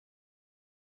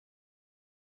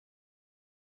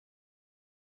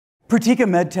Pretika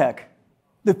MedTech.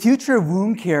 The future of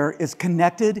wound care is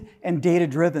connected and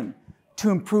data-driven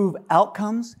to improve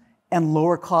outcomes and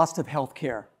lower cost of health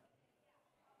care.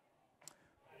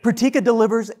 Pretika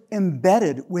delivers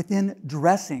embedded within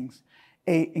dressings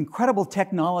an incredible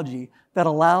technology that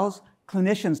allows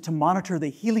clinicians to monitor the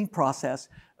healing process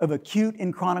of acute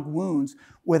and chronic wounds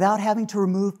without having to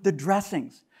remove the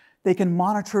dressings. They can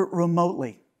monitor it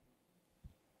remotely.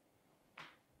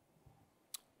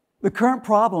 The current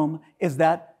problem is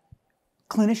that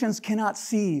clinicians cannot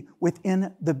see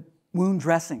within the wound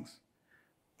dressings.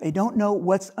 They don't know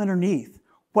what's underneath,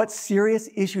 what serious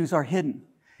issues are hidden.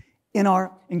 In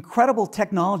our incredible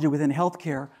technology within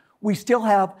healthcare, we still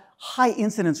have high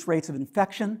incidence rates of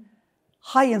infection,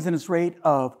 high incidence rate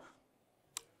of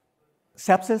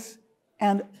sepsis,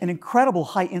 and an incredible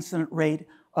high incident rate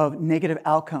of negative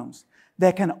outcomes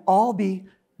that can all be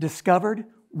discovered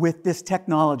with this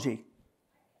technology.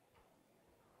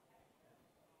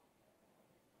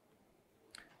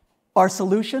 Our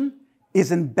solution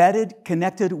is embedded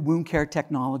connected wound care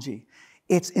technology.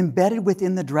 It's embedded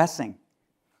within the dressing.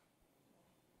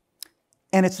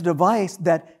 And it's a device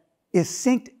that is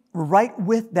synced right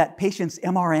with that patient's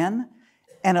MRN,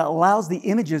 and it allows the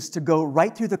images to go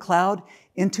right through the cloud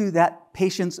into that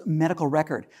patient's medical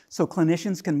record, so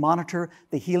clinicians can monitor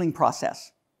the healing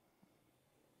process.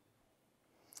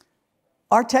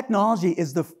 Our technology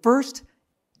is the first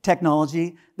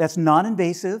technology that's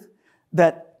non-invasive,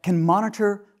 that can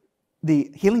monitor the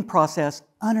healing process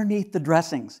underneath the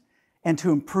dressings and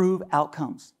to improve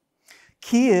outcomes.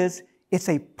 Key is, it's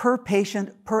a per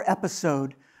patient, per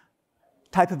episode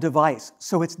type of device,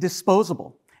 so it's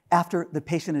disposable after the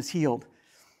patient is healed.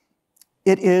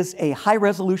 It is a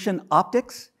high-resolution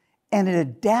optics, and it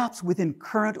adapts within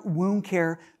current wound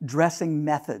care dressing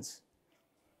methods.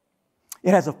 It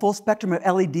has a full spectrum of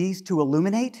LEDs to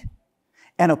illuminate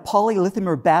and a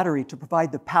polylithium battery to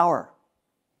provide the power.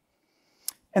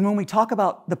 And when we talk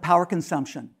about the power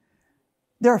consumption,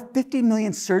 there are 50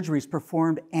 million surgeries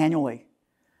performed annually.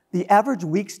 The average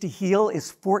weeks to heal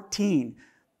is 14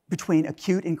 between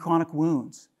acute and chronic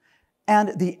wounds.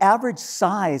 And the average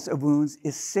size of wounds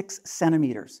is 6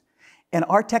 centimeters. In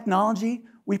our technology,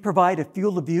 we provide a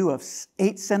field of view of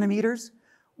 8 centimeters.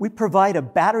 We provide a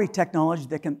battery technology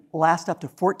that can last up to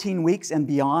 14 weeks and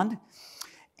beyond.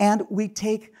 And we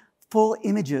take full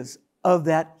images of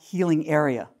that healing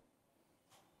area.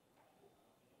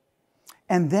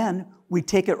 And then we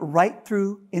take it right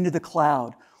through into the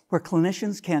cloud, where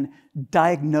clinicians can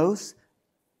diagnose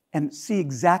and see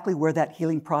exactly where that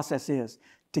healing process is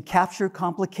to capture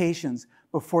complications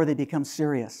before they become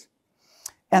serious.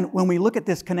 And when we look at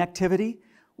this connectivity,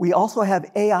 we also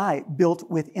have AI built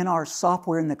within our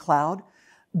software in the cloud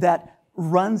that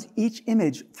runs each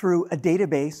image through a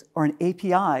database or an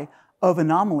API of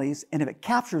anomalies, and if it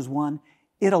captures one,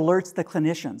 it alerts the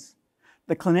clinicians.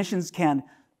 The clinicians can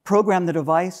program the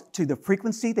device to the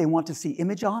frequency they want to see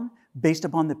image on based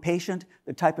upon the patient,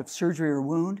 the type of surgery or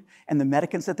wound, and the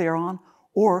medicaments that they are on,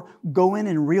 or go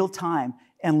in real time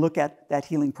and look at that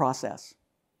healing process.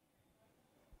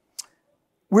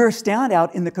 We're a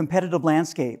standout in the competitive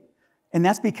landscape, and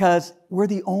that's because we're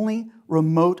the only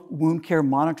remote wound care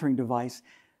monitoring device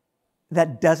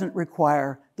that doesn't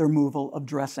require the removal of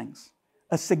dressings,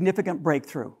 a significant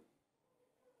breakthrough.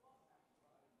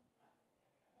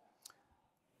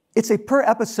 It's a per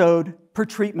episode, per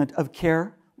treatment of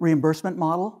care reimbursement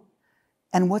model.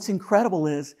 And what's incredible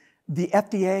is the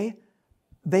FDA,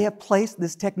 they have placed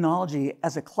this technology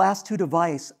as a Class II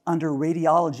device under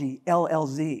radiology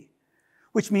LLZ,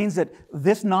 which means that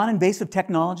this non-invasive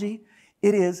technology,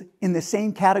 it is in the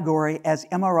same category as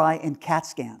MRI and CAT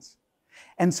scans.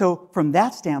 And so from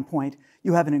that standpoint,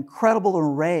 you have an incredible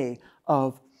array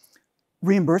of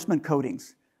reimbursement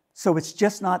codings. So it's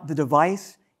just not the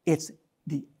device, it's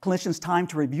the clinician's time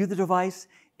to review the device,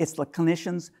 it's the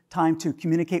clinician's time to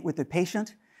communicate with the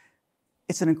patient.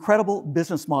 It's an incredible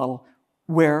business model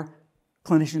where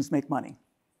clinicians make money.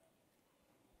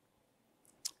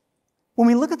 When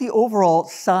we look at the overall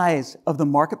size of the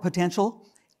market potential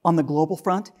on the global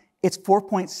front, it's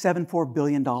 $4.74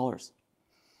 billion.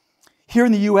 Here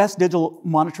in the US digital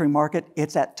monitoring market,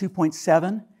 it's at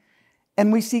 2.7,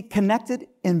 and we see connected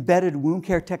embedded wound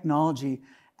care technology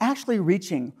actually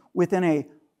reaching within a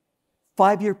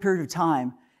 5-year period of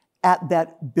time at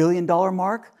that $1 billion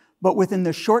mark, but within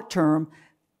the short term,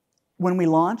 when we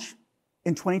launch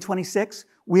in 2026,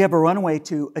 we have a runway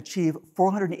to achieve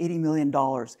 $480 million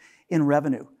in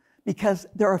revenue because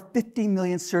there are 50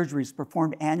 million surgeries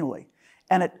performed annually.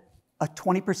 And at a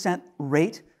 20%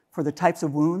 rate for the types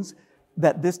of wounds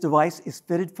that this device is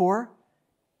fitted for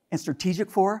and strategic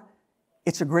for,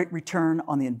 It's a great return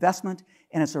on the investment,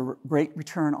 and it's a great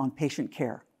return on patient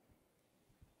care.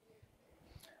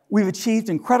 We've achieved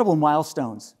incredible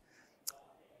milestones.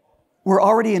 We're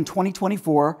already in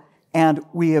 2024, and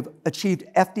we have achieved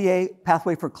FDA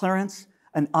pathway for clearance,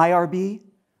 an IRB.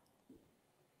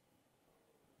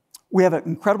 We have an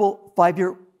incredible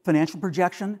 5-year financial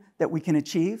projection that we can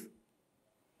achieve.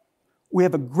 We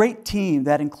have a great team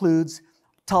that includes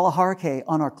Tala Harake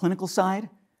on our clinical side,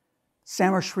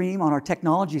 Samar Shreem on our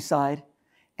technology side,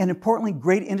 and importantly,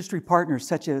 great industry partners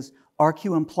such as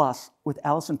RQM Plus with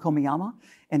Allison Komiyama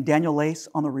and Daniel Lace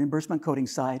on the reimbursement coding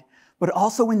side, but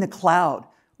also in the cloud,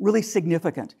 really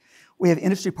significant. We have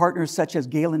industry partners such as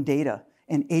Galen Data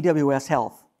and AWS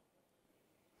Health.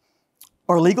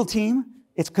 Our legal team,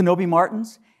 it's Kenobi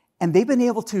Martins, and they've been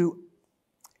able to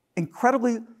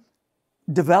incredibly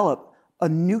develop a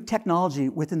new technology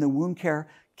within the wound care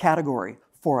category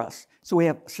for us. So we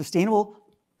have sustainable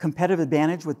competitive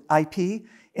advantage with IP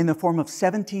in the form of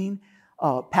 17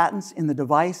 patents in the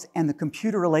device and the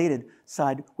computer-related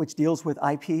side, which deals with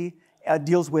IP,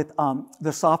 deals with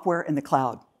the software and the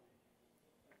cloud.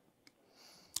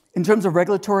 In terms of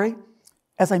regulatory,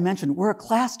 as I mentioned, we're a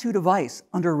Class II device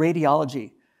under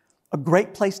radiology, a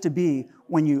great place to be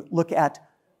when you look at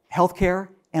healthcare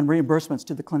and reimbursements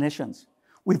to the clinicians.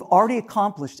 We've already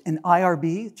accomplished an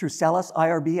IRB through Salas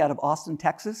IRB out of Austin,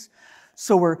 Texas.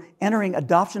 So we're entering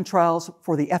adoption trials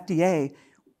for the FDA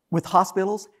with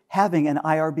hospitals having an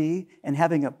IRB and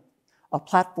having a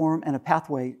platform and a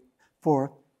pathway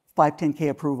for 510(k)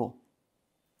 approval.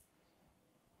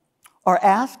 Our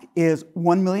ask is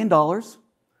 $1 million.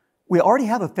 We already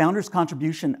have a founder's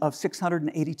contribution of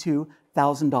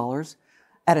 $682,000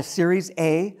 at a Series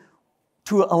A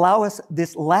to allow us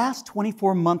this last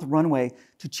 24-month runway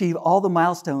to achieve all the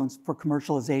milestones for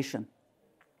commercialization.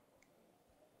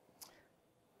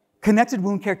 Connected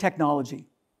wound care technology.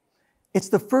 It's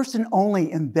the first and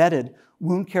only embedded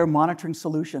wound care monitoring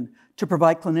solution to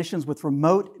provide clinicians with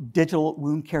remote digital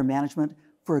wound care management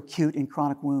for acute and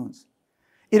chronic wounds.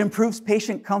 It improves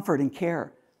patient comfort and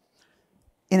care.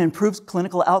 It improves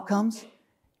clinical outcomes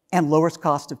and lowers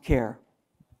cost of care.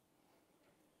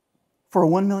 For a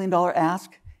 $1 million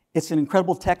ask, it's an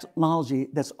incredible technology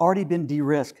that's already been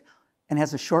de-risked and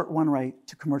has a short run rate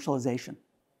to commercialization.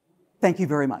 Thank you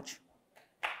very much.